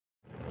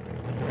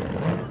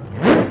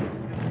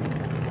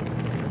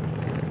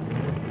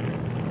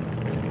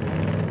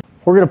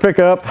We're going to pick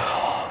up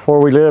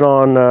where we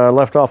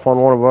left off on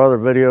one of our other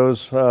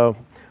videos.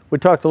 We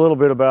talked a little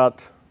bit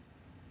about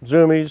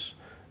zoomies,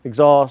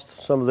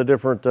 exhaust, some of the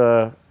different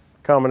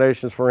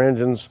combinations for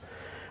engines,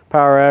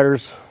 power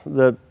adders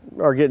that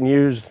are getting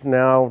used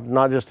now,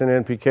 not just in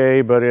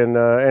NPK, but in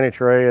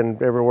NHRA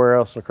and everywhere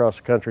else across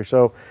the country.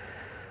 So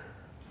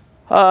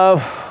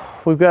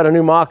we've got a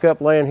new mock-up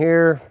laying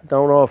here.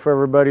 Don't know if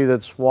everybody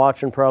that's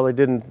watching probably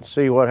didn't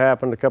see what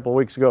happened a couple of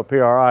weeks ago at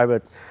PRI,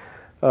 but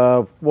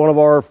one of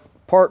our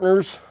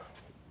partners,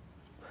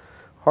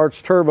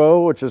 Hartz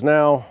Turbo, which is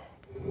now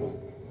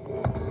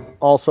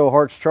also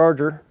Hartz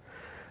Charger.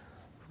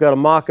 We've got a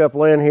mock-up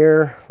laying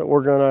here that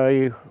we're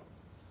going to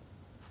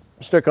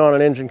stick on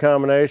an engine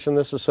combination.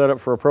 This is set up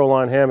for a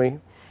Proline Hemi.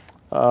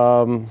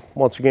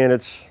 Once again,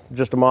 it's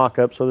just a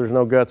mock-up, so there's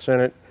no guts in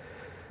it,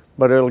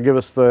 but it'll give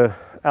us the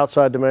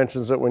outside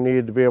dimensions that we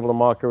need to be able to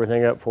mock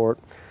everything up for it.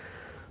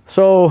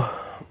 So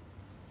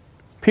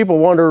people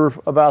wonder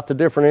about the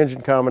different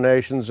engine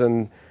combinations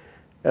and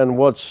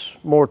what's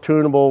more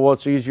tunable,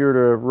 what's easier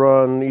to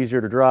run, easier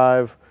to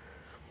drive.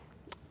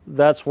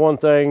 That's one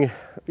thing.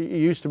 It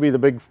used to be the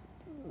big,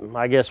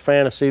 I guess,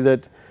 fantasy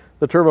that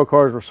the turbo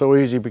cars were so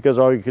easy because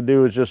all you could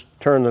do is just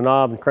turn the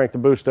knob and crank the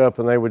boost up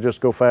and they would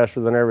just go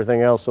faster than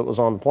everything else that was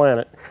on the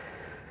planet.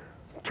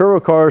 Turbo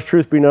cars,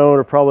 truth be known,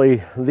 are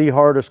probably the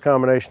hardest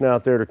combination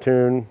out there to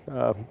tune.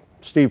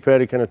 Steve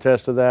Petty can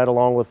attest to that,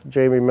 along with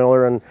Jamie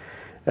Miller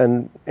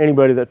and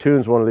anybody that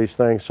tunes one of these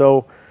things.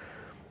 So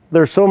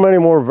there's so many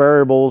more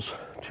variables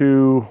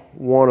to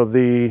one of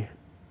the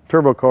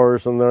turbo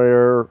cars than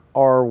there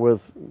are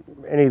with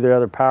any of the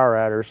other power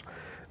adders.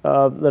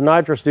 The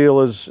nitrous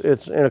deal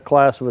it's in a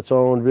class of its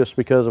own just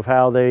because of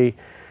how they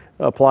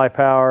apply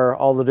power,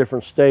 all the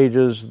different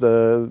stages,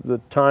 the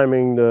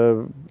timing,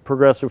 the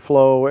progressive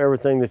flow,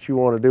 everything that you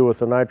want to do with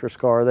the nitrous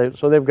car.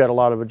 So they've got a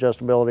lot of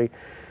adjustability.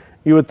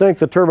 You would think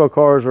the turbo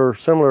cars are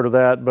similar to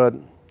that, but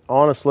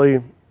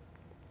honestly,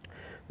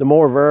 the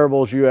more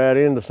variables you add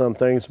into some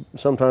things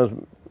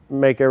sometimes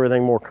make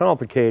everything more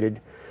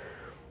complicated.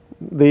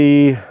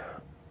 The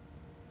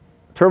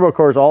turbo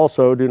cars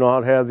also do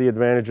not have the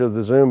advantage of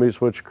the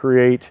zoomies, which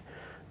create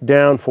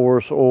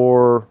downforce,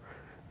 or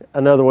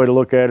another way to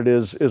look at it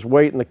is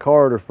weight in the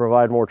car to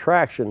provide more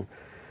traction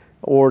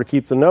or to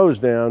keep the nose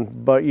down,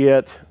 but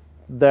yet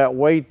that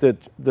weight that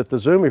the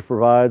zoomie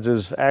provides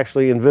is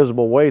actually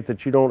invisible weight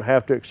that you don't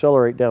have to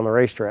accelerate down the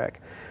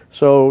racetrack.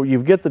 So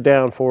you get the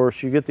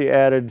downforce, you get the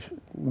added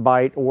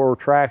bite or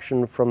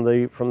traction from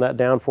that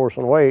downforce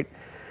and weight,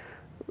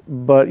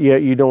 but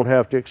yet you don't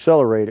have to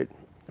accelerate it.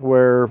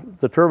 Where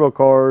the turbo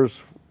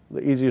cars,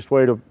 the easiest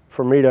way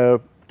for me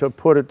to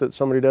put it that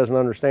somebody doesn't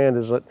understand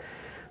is that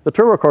the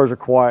turbo cars are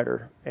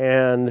quieter,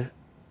 and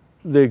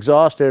the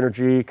exhaust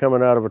energy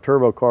coming out of a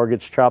turbo car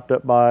gets chopped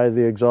up by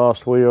the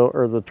exhaust wheel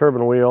or the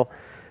turbine wheel,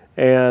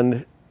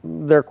 and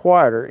they're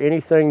quieter.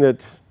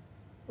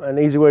 An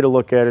easy way to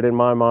look at it in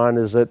my mind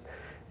is that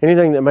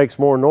anything that makes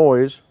more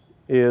noise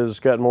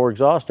is got more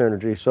exhaust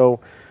energy.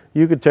 So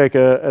you could take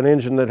an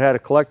engine that had a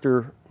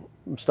collector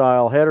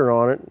style header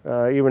on it,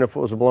 even if it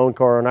was a blown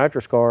car or a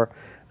nitrous car,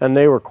 and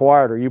they were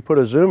quieter. You put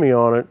a zoomie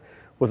on it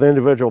with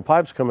individual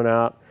pipes coming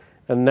out,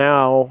 and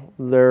now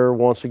they're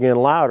once again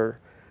louder.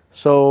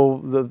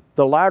 So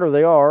the louder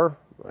they are,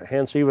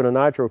 hence even a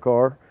nitro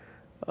car,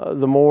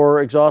 the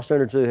more exhaust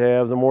energy they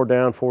have, the more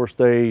downforce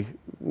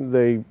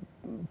they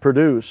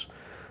produce.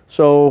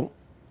 So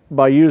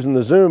by using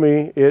the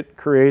zoomie, it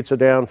creates a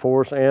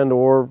downforce, and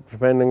or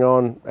depending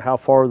on how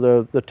far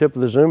the tip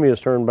of the zoomie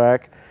is turned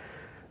back,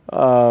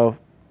 helps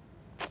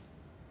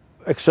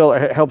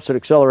it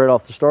accelerate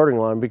off the starting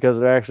line because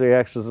it actually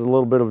acts as a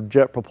little bit of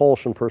jet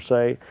propulsion per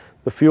se.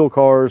 The fuel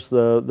cars,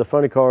 the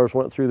funny cars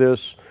went through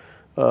this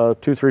 2,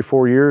 3,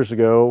 4 years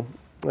ago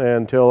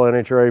until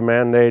NHRA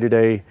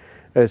mandated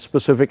a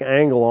specific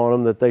angle on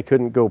them that they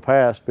couldn't go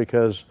past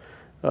because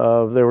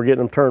they were getting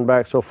them turned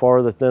back so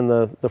far that then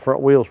the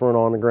front wheels weren't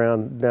on the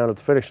ground down at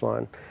the finish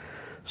line.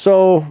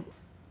 So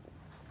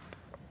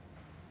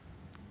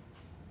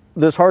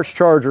this Hartz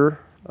Charger,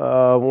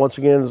 once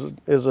again,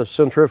 is a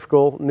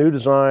centrifugal, new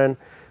design.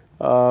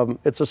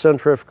 It's a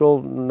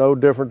centrifugal, no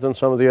different than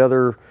some of the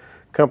other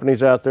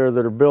companies out there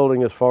that are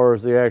building as far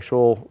as the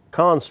actual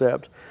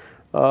concept.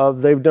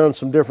 They've done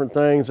some different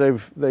things.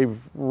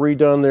 They've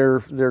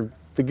redone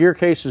the gear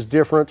case is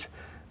different.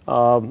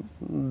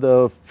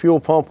 The fuel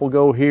pump will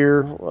go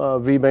here,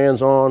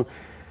 V-bands on.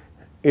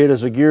 It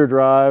is a gear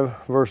drive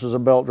versus a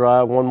belt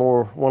drive,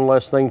 one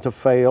less thing to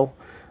fail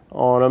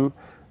on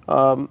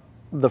them.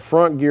 The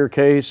front gear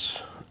case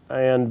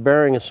and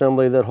bearing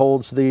assembly that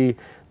holds the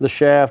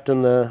shaft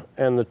and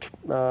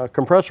the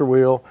compressor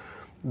wheel,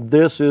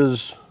 this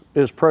is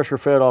pressure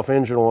fed off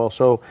engine oil.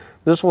 So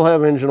this will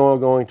have engine oil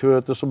going to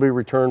it. This will be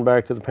returned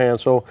back to the pan.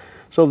 So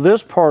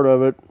this part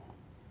of it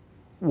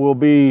will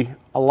be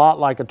a lot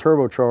like a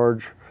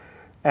turbocharge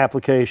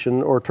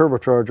application or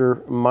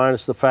turbocharger,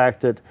 minus the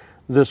fact that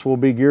this will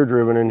be gear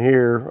driven in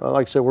here.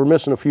 Like I said, we're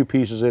missing a few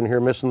pieces in here,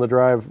 missing the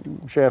drive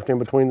shaft in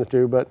between the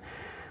two, but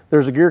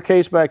there's a gear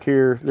case back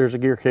here, there's a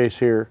gear case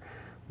here.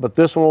 but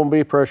this one will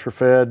be pressure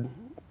fed.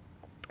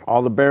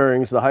 All the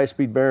bearings, the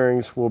high-speed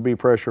bearings, will be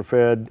pressure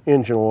fed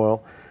engine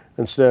oil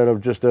instead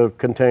of just a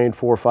contained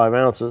 4 or 5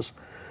 ounces.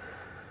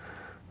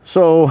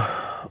 So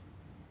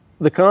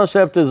the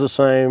concept is the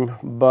same,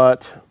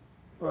 but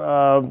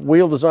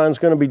wheel design is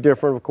going to be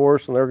different, of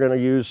course, and they're going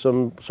to use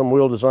some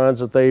wheel designs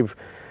that they've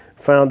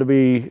found to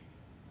be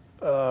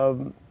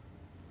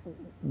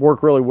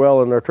work really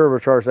well in their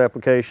turbocharged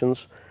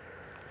applications.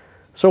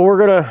 So we're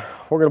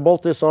gonna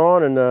bolt this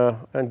on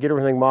and get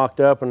everything mocked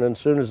up, and then as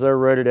soon as they're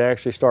ready to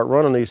actually start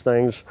running these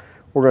things,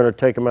 we're going to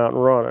take them out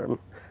and run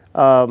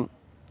them.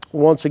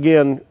 Once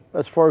again,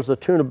 as far as the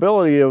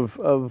tunability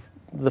of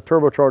the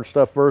turbocharged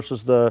stuff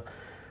versus the,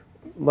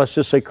 let's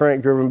just say,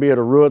 crank driven, be it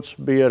a Roots,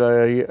 be it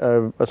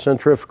a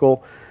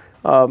centrifugal,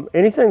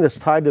 anything that's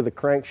tied to the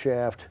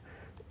crankshaft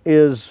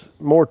is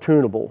more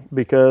tunable,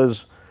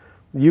 because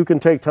you can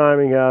take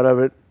timing out of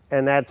it,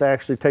 and that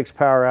actually takes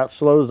power out,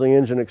 slows the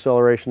engine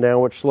acceleration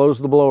down, which slows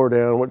the blower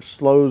down, which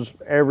slows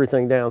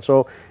everything down.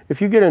 So if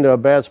you get into a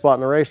bad spot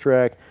in the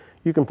racetrack,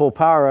 you can pull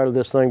power out of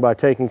this thing by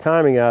taking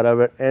timing out of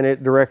it, and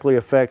it directly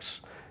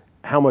affects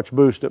how much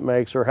boost it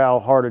makes or how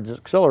hard it's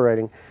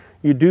accelerating.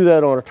 You do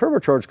that on a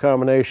turbocharged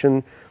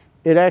combination,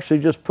 it actually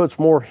just puts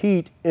more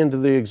heat into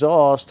the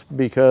exhaust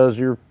because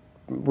you're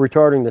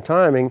retarding the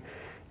timing.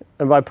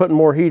 And by putting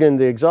more heat in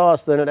the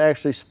exhaust, then it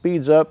actually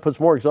speeds up, puts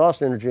more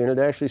exhaust energy in it,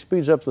 actually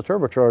speeds up the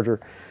turbocharger.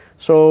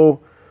 So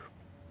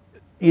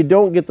you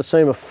don't get the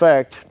same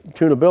effect,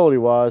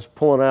 tunability-wise,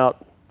 pulling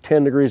out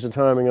 10 degrees of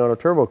timing on a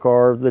turbo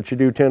car that you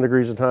do 10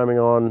 degrees of timing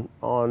on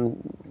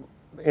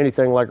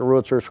anything like a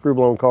Roots or a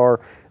screw-blown car.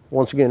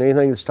 Once again,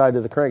 anything that's tied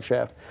to the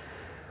crankshaft.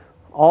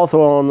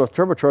 Also on the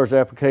turbocharged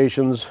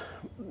applications,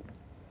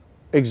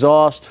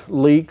 exhaust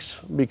leaks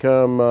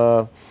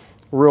become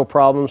real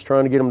problems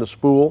trying to get them to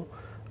spool.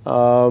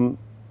 Trying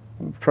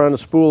to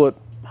spool at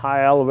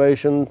high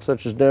elevation,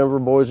 such as Denver,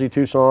 Boise,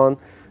 Tucson,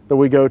 that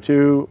we go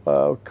to,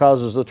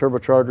 causes the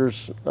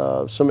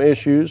turbochargers some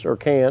issues, or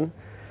can,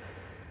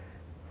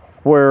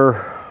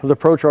 where the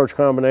ProCharge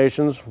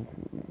combinations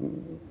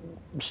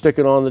stick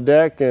it on the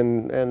deck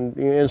and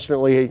you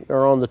instantly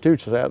are on the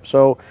two-step.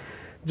 So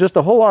just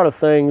a whole lot of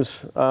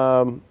things,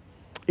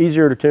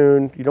 easier to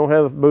tune. You don't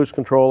have a boost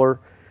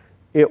controller.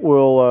 It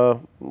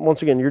will,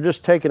 once again, you're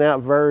just taking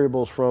out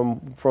variables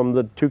from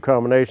the two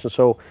combinations.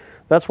 So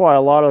that's why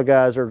a lot of the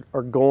guys are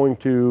going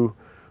to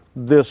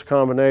this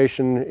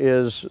combination.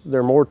 Is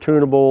they're more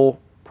tunable,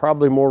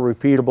 probably more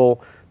repeatable.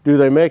 Do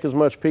they make as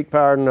much peak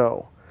power?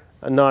 No,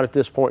 not at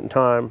this point in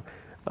time.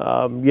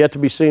 Yet to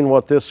be seen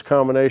what this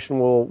combination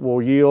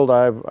will yield.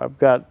 I've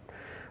got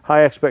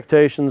high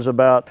expectations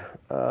about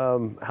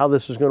how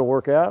this is going to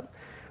work out.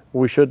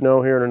 We should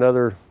know here in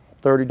another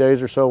 30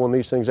 days or so when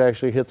these things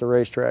actually hit the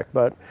racetrack.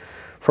 But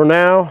for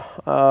now,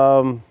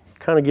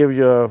 kind of give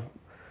you a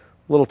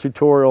little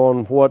tutorial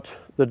on what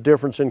the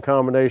difference in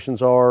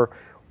combinations are,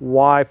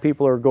 why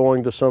people are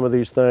going to some of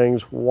these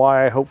things,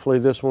 why hopefully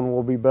this one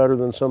will be better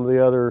than some of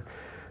the other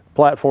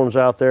platforms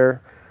out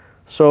there.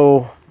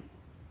 So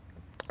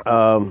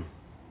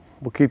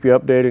we'll keep you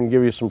updated and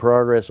give you some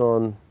progress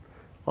on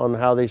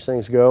how these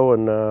things go,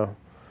 and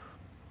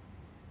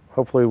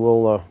hopefully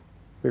we'll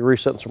be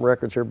resetting some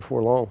records here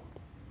before long.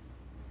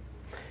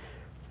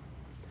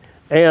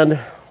 And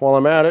while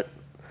I'm at it,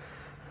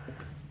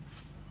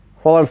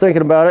 while I'm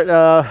thinking about it,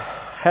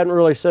 hadn't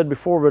really said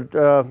before,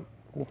 but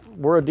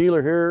we're a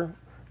dealer here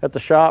at the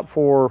shop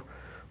for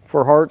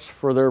Harts,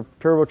 for their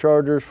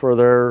turbochargers, for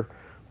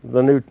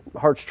the new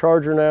Harts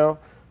Charger now.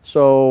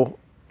 So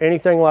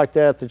anything like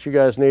that you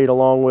guys need,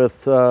 along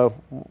with our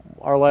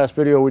last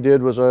video we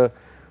did was for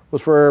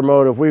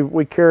Aeromotive.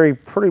 We carry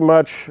pretty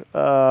much,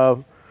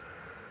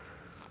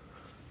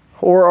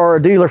 or are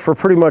a dealer for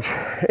pretty much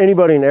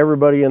anybody and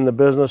everybody in the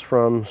business,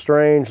 from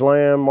Strange,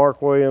 Lamb,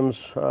 Mark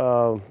Williams,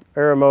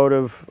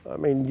 Aeromotive. I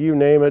mean, you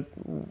name it,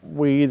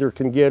 we either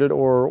can get it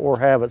or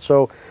have it.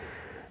 So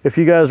if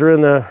you guys are in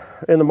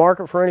the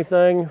market for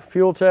anything,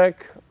 fuel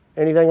tech,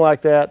 anything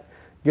like that,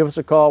 give us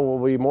a call.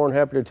 We'll be more than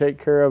happy to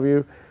take care of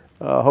you.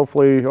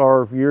 Hopefully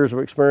our years of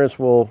experience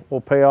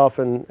will pay off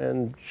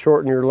and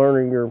shorten your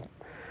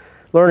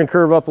learning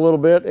curve up a little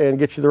bit and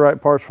get you the right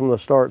parts from the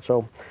start.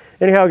 So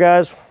anyhow,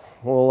 guys,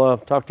 we'll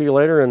talk to you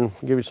later and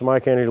give you some eye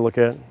candy to look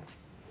at.